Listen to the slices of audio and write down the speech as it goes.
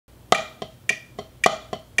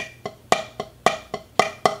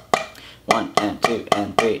1 and 2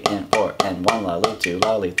 and 3 and 4 and 1 lolly 2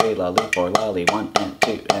 lolly 3 lolly 4 lolly 1 and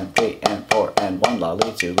 2 and 3 and 4 and 1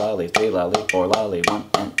 lolly 2 lolly 3 lolly 4 lolly 1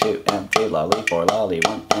 and 2 and 3 lolly 4 lolly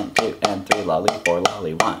 1 and 2 and 3 lolly 4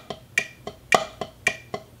 lolly 1.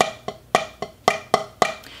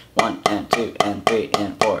 1 and 2 and 3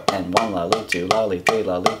 and 4 and 1 lolly 2 lolly 3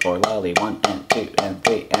 lolly 4 lolly 1 and 2 and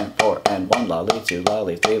 3 and 4 and 1 lolly 2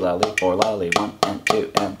 lolly 3 lolly 4 lolly 1 and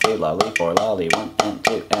 2 and 3 lolly 4 lolly 1 and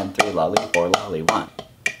 2 and 3 lolly 4 lolly 1.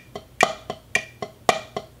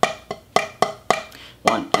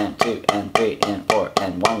 1 and 2 and 3 and 4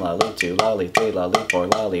 and 1 lolly 2 lolly 3 lolly 4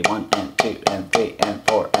 lolly 1 and 2 and 3 and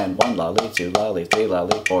 4 and 1 lolly 2 lolly 3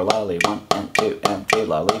 lolly 4 lolly 1 and 2 and 3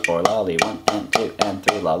 lolly 4 lolly 1 and 2 and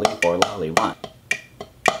 3 lolly 4 lolly 1.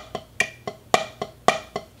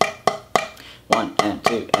 1 and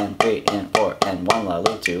 2 and 3 and 4 and 1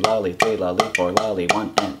 lolly 2 lolly 3 lolly 4 lolly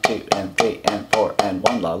 1 and 2 and 3 and 4 and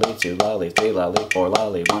 1 lolly 2 lolly 3 lolly 4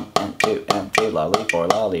 lolly 1 and 2 and 3 lolly 4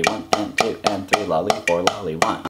 lolly 1 and 2 and 3 lolly 4 lolly 1.